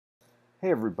Hey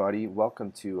everybody,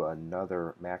 welcome to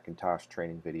another Macintosh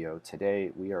training video. Today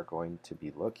we are going to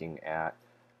be looking at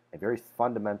a very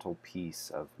fundamental piece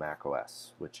of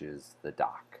macOS, which is the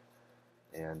dock.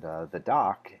 And the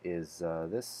dock is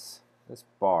this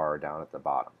bar down at the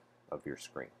bottom of your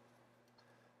screen.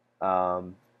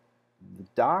 The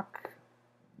dock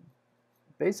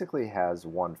basically has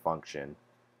one function.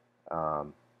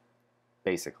 Um,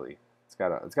 basically, it's got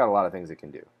a lot of things it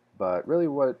can do, but really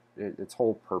what its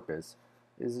whole purpose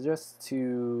is just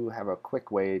to have a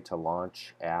quick way to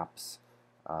launch apps,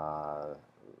 uh,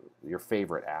 your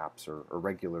favorite apps or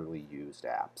regularly used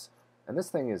apps. And this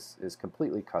thing is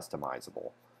completely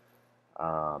customizable.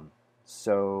 Um,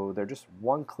 so they're just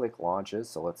one-click launches.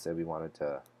 So let's say we wanted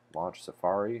to launch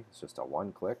Safari. It's just a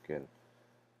one-click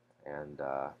and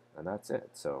that's it.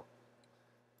 So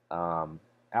um,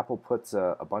 Apple puts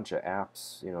a bunch of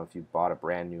apps. If you bought a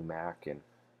brand new Mac and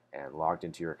logged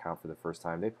into your account for the first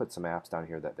time, they put some apps down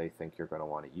here that they think you're going to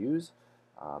want to use.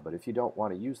 But if you don't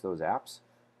want to use those apps,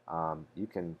 you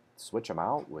can switch them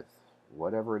out with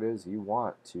whatever it is you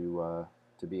want to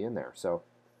be in there. So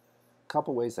a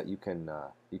couple ways that you can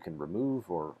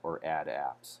remove or add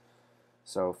apps.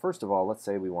 So first of all, let's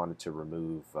say we wanted to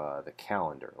remove the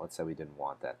calendar. Let's say we didn't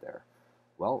want that there.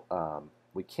 Well,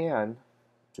 we can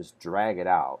just drag it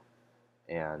out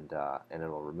and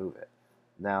it'll remove it.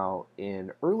 Now,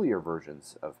 in earlier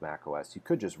versions of macOS, you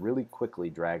could just really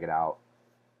quickly drag it out,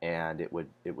 and it would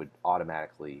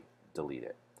automatically delete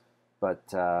it. But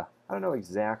I don't know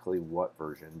exactly what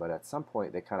version, but at some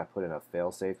point they kind of put in a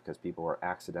failsafe because people were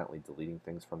accidentally deleting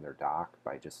things from their dock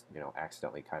by just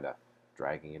accidentally kind of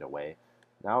dragging it away.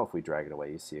 Now, if we drag it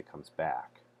away, you see it comes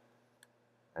back.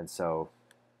 And so,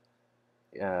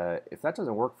 if that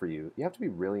doesn't work for you, you have to be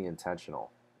really intentional.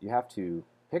 You have to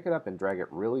pick it up and drag it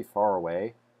really far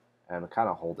away and kind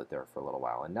of hold it there for a little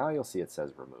while. And now you'll see it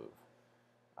says remove.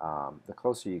 The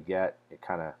closer you get, it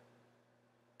kind of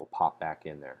will pop back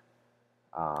in there.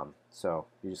 So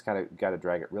you just kind of got to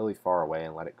drag it really far away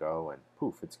and let it go, and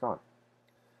poof, it's gone.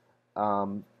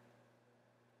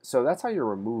 So that's how you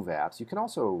remove apps. You can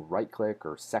also right-click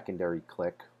or secondary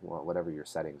click, whatever your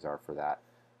settings are for that,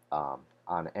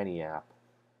 on any app.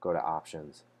 Go to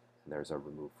Options, and there's a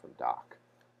Remove from Dock.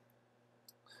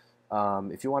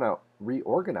 If you want to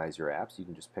reorganize your apps, you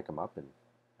can just pick them up and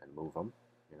move them,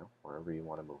 wherever you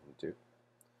want to move them to.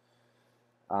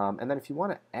 And then if you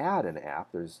want to add an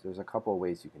app, there's a couple of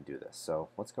ways you can do this. So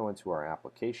let's go into our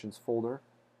Applications folder,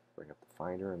 bring up the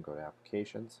Finder, and go to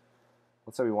Applications.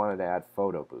 Let's say we wanted to add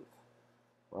Photo Booth.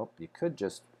 Well, you could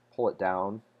just pull it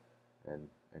down and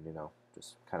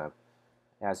just kind of,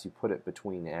 as you put it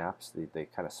between apps, they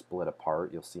kind of split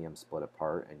apart. You'll see them split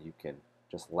apart, and you can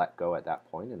just let go at that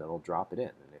point, and it'll drop it in.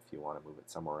 And if you want to move it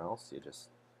somewhere else, you just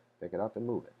pick it up and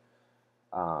move it.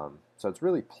 So it's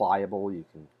really pliable. You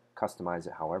can customize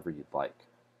it however you'd like.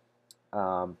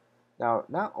 Now,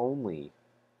 not only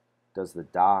does the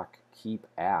dock keep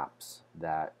apps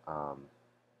that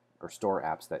or store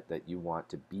apps that you want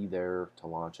to be there to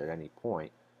launch at any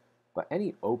point, but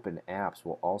any open apps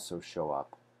will also show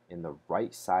up in the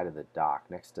right side of the dock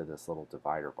next to this little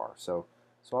divider bar. So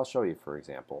I'll show you, for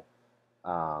example.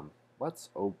 Let's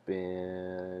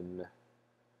open,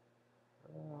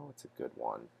 what's a good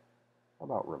one? How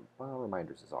about,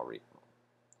 Reminders is already,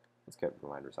 let's get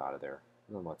Reminders out of there,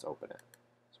 and then let's open it.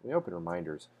 So we open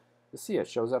Reminders, you see it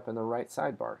shows up in the right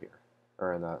sidebar here,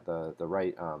 or in the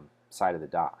right side of the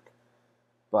dock.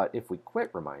 But if we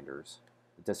quit Reminders,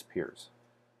 it disappears,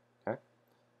 okay?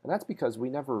 And that's because we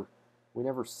never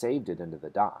saved it into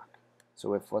the dock.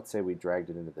 So if, let's say, we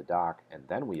dragged it into the dock and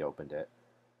then we opened it,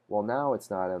 well, now it's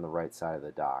not on the right side of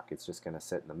the dock. It's just going to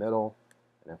sit in the middle,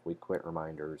 and if we quit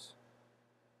Reminders,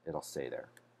 it'll stay there.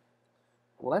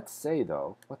 Let's say,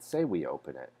 though, we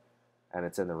open it, and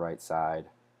it's in the right side,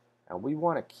 and we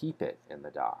want to keep it in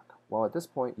the dock. Well, at this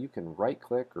point, you can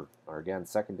right-click or again,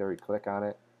 secondary click on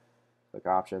it, click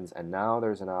Options, and now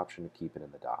there's an option to keep it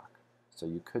in the dock. So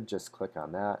you could just click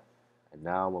on that, and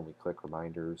now when we click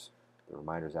Reminders, the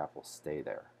Reminders app will stay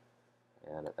there.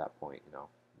 And at that point,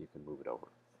 you can move it over.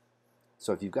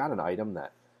 So if you've got an item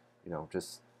that,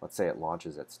 just let's say it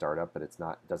launches at startup, but it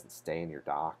doesn't stay in your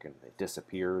dock and it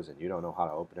disappears and you don't know how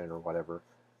to open it or whatever,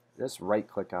 just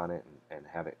right-click on it and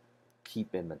have it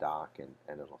keep in the dock,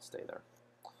 and it'll stay there.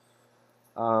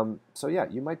 So yeah,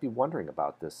 you might be wondering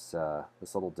about this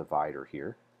this little divider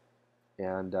here,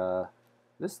 and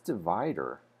this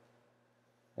divider,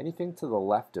 anything to the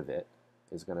left of it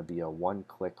is going to be a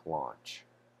one-click launch.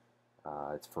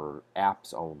 It's for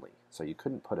apps only, so you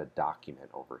couldn't put a document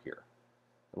over here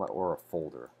or a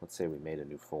folder. Let's say we made a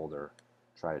new folder,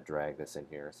 try to drag this in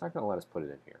here. It's not going to let us put it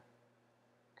in here.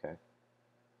 Okay,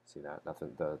 see that?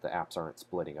 Nothing. The apps aren't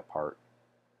splitting apart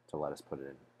to let us put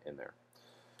it in there.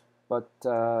 But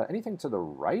anything to the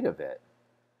right of it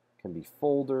can be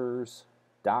folders,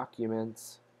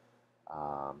 documents,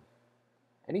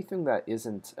 anything that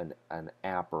isn't an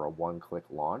app or a one-click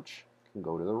launch can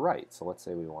go to the right. So let's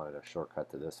say we wanted a shortcut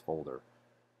to this folder.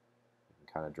 You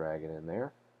can kind of drag it in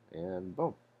there, and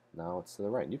boom, now it's to the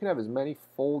right. And you can have as many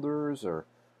folders or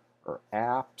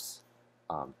apps,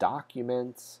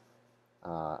 documents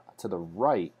to the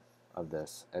right of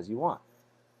this as you want.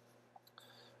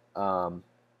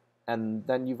 And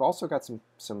then you've also got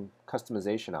some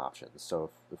customization options.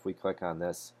 So if we click on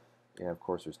this, yeah, of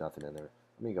course there's nothing in there.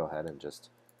 Let me go ahead and just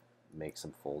make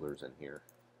some folders in here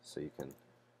so you can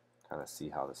kind of see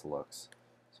how this looks.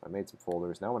 So I made some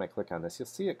folders. Now when I click on this, you'll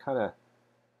see it kind of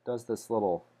does this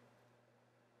little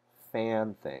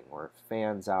fan thing where it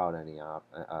fans out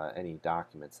any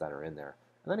documents that are in there.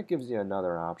 And then it gives you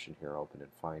another option here, Open in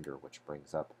Finder, which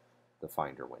brings up the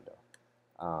Finder window.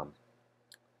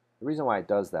 The reason why it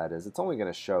does that is it's only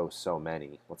going to show so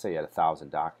many. Let's say you had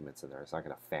 1,000 documents in there. It's not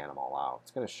going to fan them all out.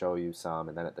 It's going to show you some,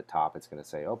 and then at the top it's going to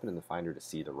say Open in the Finder to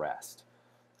see the rest.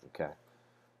 Okay.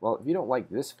 Well, if you don't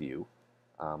like this view,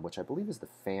 which I believe is the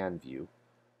fan view,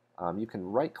 you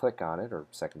can right-click on it or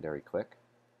secondary click,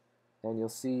 and you'll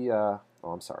see. Oh,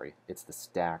 I'm sorry. It's the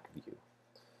stack view.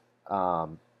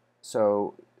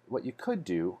 So what you could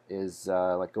do is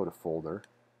like go to Folder,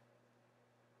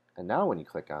 and now when you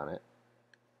click on it.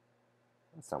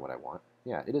 That's not what I want.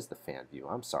 Yeah, it is the fan view.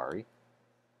 I'm sorry.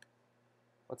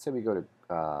 Let's say we go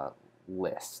to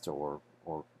List or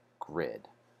Grid.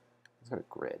 Let's go to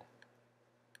Grid.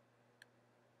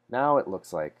 Now it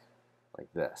looks like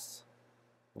this.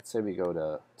 Let's say we go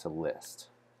to List.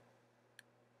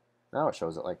 Now it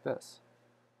shows it like this.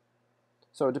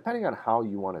 So depending on how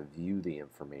you want to view the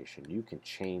information, you can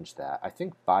change that. I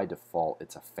think by default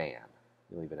it's a fan.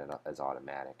 You leave it as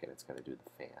automatic, and it's going to do the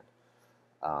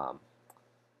fan.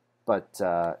 But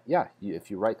yeah,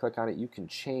 if you right-click on it, you can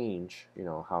change,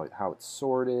 how it's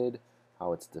sorted,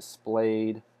 how it's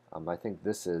displayed. I think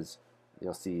this is,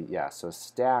 you'll see, yeah. So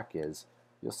stack is,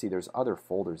 you'll see there's other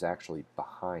folders actually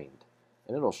behind,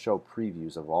 and it'll show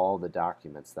previews of all the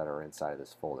documents that are inside of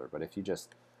this folder. But if you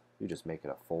just make it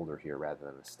a folder here rather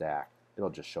than a stack, it'll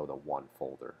just show the one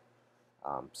folder.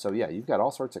 So yeah, you've got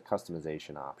all sorts of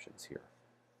customization options here.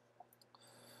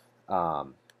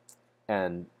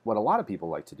 And what a lot of people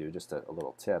like to do, just a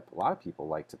little tip, a lot of people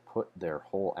like to put their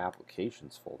whole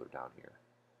applications folder down here.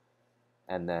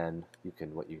 And then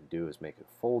what you can do is make it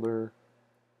a folder,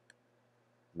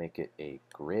 make it a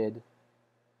grid,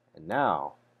 and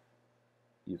now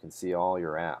you can see all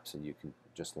your apps and you can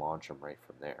just launch them right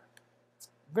from there. It's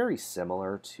very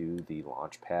similar to the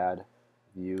Launchpad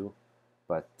view,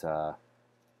 but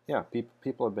yeah,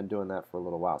 people have been doing that for a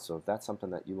little while. So if that's something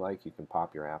that you like, you can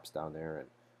pop your apps down there and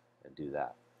do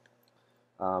that.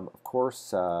 Of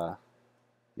course,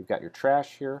 you've got your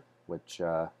trash here, which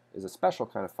is a special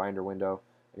kind of Finder window.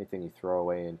 Anything you throw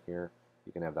away in here,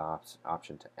 you can have the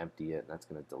option to empty it, and that's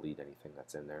going to delete anything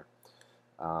that's in there.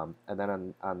 And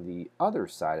then on the other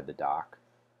side of the dock,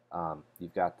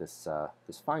 you've got this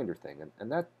Finder thing,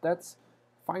 and that's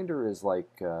Finder is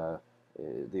like the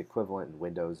equivalent in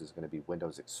Windows is going to be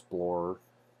Windows Explorer,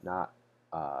 not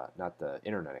the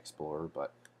Internet Explorer,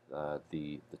 but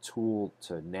the tool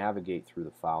to navigate through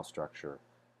the file structure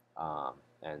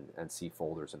and see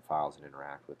folders and files and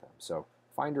interact with them. So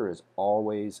Finder is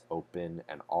always open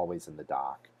and always in the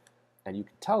dock, and you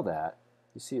can tell that.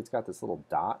 You see it's got this little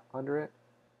dot under it.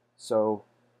 So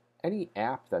any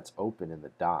app that's open in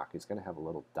the dock is going to have a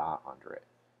little dot under it.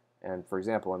 And for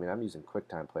example, I'm using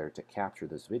QuickTime Player to capture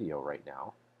this video right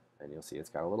now, and you'll see it's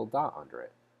got a little dot under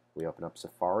it. We open up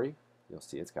Safari, you'll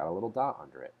see it's got a little dot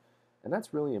under it. And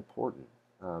that's really important.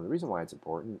 The reason why it's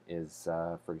important is,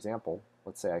 for example,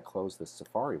 let's say I close this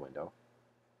Safari window.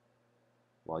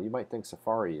 Well, you might think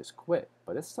Safari is quit,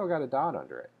 but it's still got a dot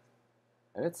under it.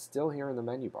 And it's still here in the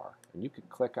menu bar. And you could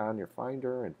click on your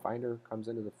Finder, and Finder comes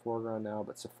into the foreground now,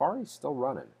 but Safari's still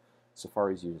running.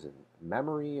 Safari's using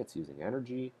memory, it's using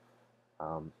energy.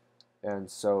 And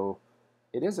so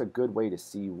it is a good way to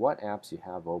see what apps you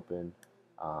have open.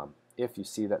 If you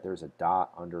see that there's a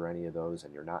dot under any of those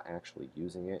and you're not actually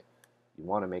using it, you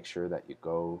want to make sure that you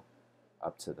go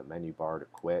up to the menu bar to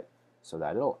quit so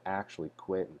that it'll actually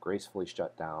quit and gracefully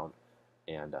shut down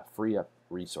and free up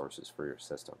resources for your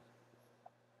system.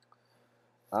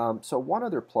 So one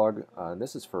other plug, and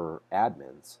this is for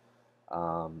admins.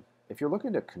 If you're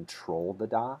looking to control the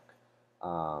dock,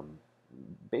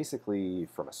 basically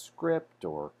from a script,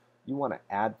 or you want to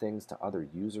add things to other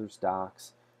users'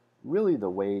 docks, really the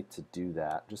way to do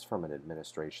that, just from an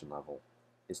administration level,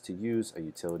 is to use a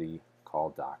utility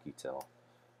called dockutil.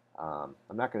 I'm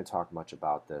not going to talk much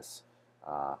about this,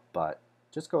 but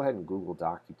just go ahead and Google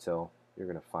dockutil. You're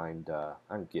going to find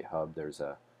on GitHub there's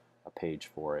a page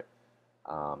for it.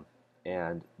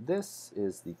 And this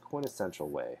is the quintessential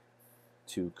way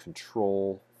to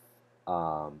control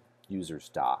users'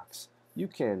 docs. You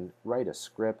can write a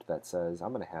script that says,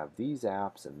 I'm going to have these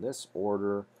apps in this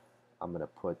order. I'm going to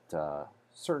put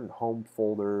certain home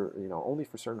folder, only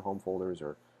for certain home folders,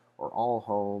 or all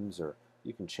homes, or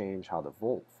you can change how the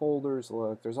folders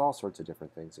look. There's all sorts of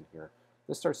different things in here.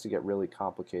 This starts to get really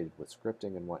complicated with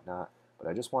scripting and whatnot, but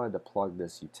I just wanted to plug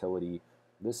this utility.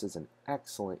 This is an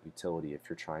excellent utility if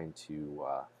you're trying to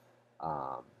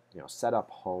set up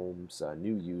homes,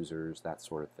 new users, that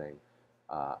sort of thing.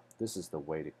 This is the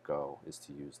way to go, is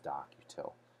to use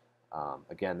dockutil.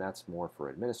 Again, that's more for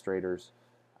administrators,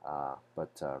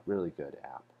 but really good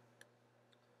app.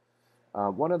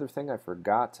 One other thing I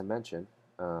forgot to mention,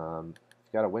 if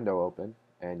you've got a window open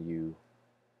and you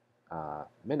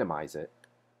minimize it,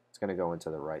 it's going to go into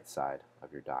the right side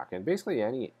of your dock. And basically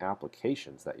any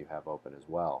applications that you have open as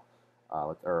well,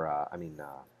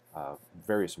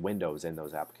 various windows in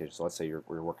those applications. So let's say you're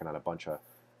working on a bunch of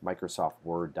Microsoft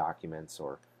Word documents,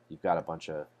 or you've got a bunch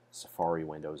of Safari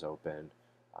windows open.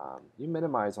 You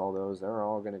minimize all those, they're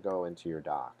all going to go into your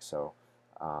dock. So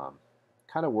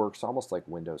kind of works almost like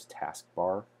Windows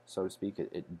taskbar, so to speak.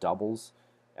 It doubles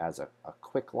as a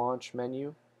quick launch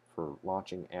menu for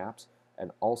launching apps,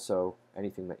 and also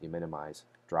anything that you minimize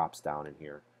drops down in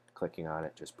here. Clicking on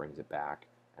it just brings it back,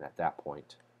 and at that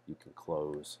point you can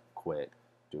close, quit,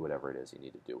 do whatever it is you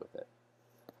need to do with it.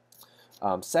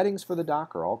 Settings for the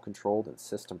dock are all controlled in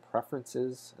System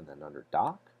Preferences and then under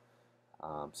Dock.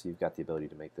 So you've got the ability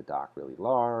to make the dock really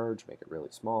large, make it really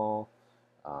small.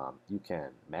 You can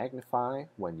magnify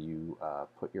when you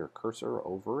put your cursor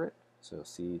over it. So you'll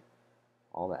see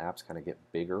all the apps kind of get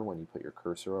bigger when you put your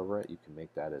cursor over it. You can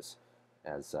make that as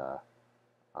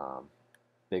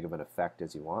big of an effect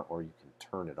as you want, or you can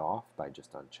turn it off by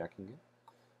just unchecking it.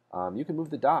 You can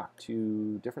move the dock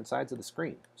to different sides of the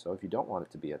screen. So if you don't want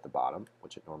it to be at the bottom,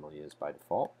 which it normally is by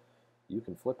default, you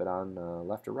can flip it on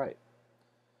left or right.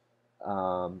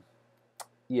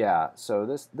 Yeah, so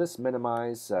this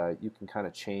minimize, you can kind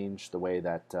of change the way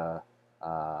that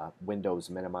windows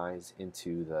minimize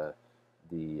into the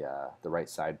right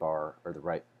sidebar, or the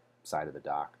right side of the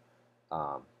dock.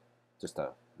 Just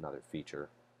another feature.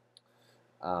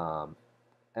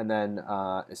 And then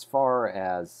as far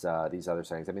as these other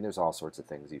settings, I mean, there's all sorts of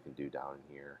things you can do down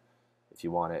here. If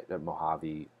you want it,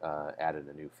 Mojave added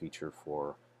a new feature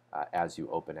for as you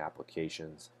open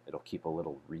applications, it'll keep a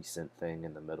little recent thing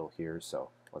in the middle here. So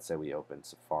let's say we open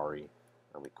Safari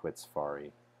and we quit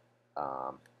Safari.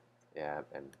 And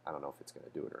I don't know if it's going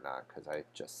to do it or not because I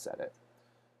just set it.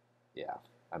 Yeah,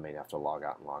 I may have to log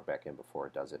out and log back in before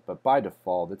it does it. But by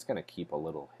default, it's going to keep a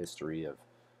little history of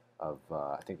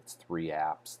I think it's 3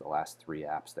 apps, the last 3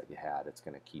 apps that you had, it's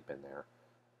going to keep in there.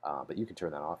 But you can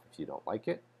turn that off if you don't like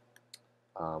it.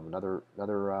 Another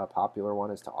popular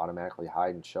one is to automatically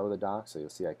hide and show the dock. So you'll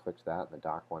see I clicked that and the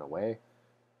dock went away.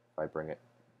 If I bring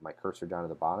my cursor down to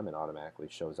the bottom, it automatically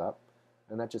shows up.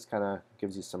 And that just kind of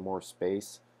gives you some more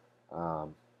space.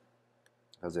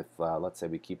 As if, let's say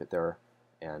we keep it there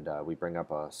and we bring up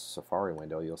a Safari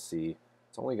window, you'll see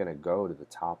it's only going to go to the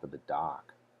top of the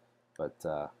dock. But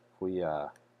if we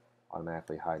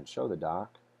automatically hide and show the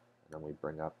dock, and then we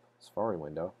bring up Safari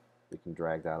window, we can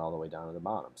drag that all the way down to the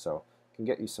bottom. So it can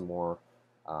get you some more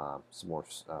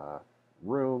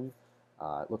room.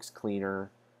 It looks cleaner.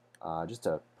 Just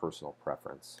a personal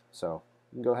preference. So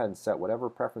you can go ahead and set whatever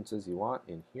preferences you want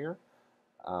in here.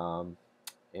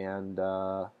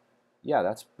 Yeah,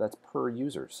 that's per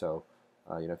user. So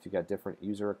if you've got different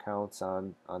user accounts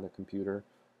on the computer,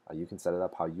 you can set it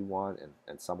up how you want,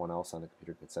 and someone else on the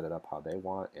computer can set it up how they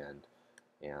want,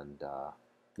 and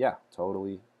yeah,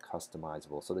 totally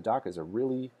customizable. So the dock is a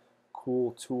really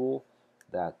cool tool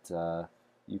that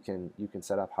you can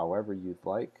set up however you'd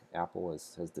like. Apple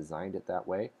has designed it that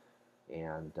way,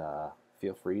 and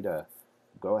feel free to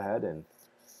go ahead and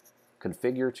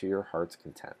configure to your heart's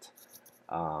content.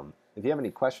 If you have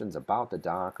any questions about the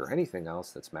dock or anything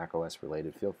else that's macOS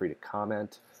related, feel free to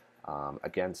comment.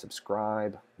 Again,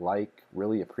 subscribe, like,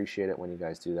 really appreciate it when you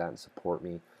guys do that and support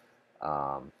me.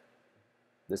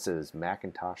 This is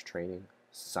Macintosh Training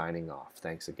signing off.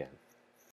 Thanks again.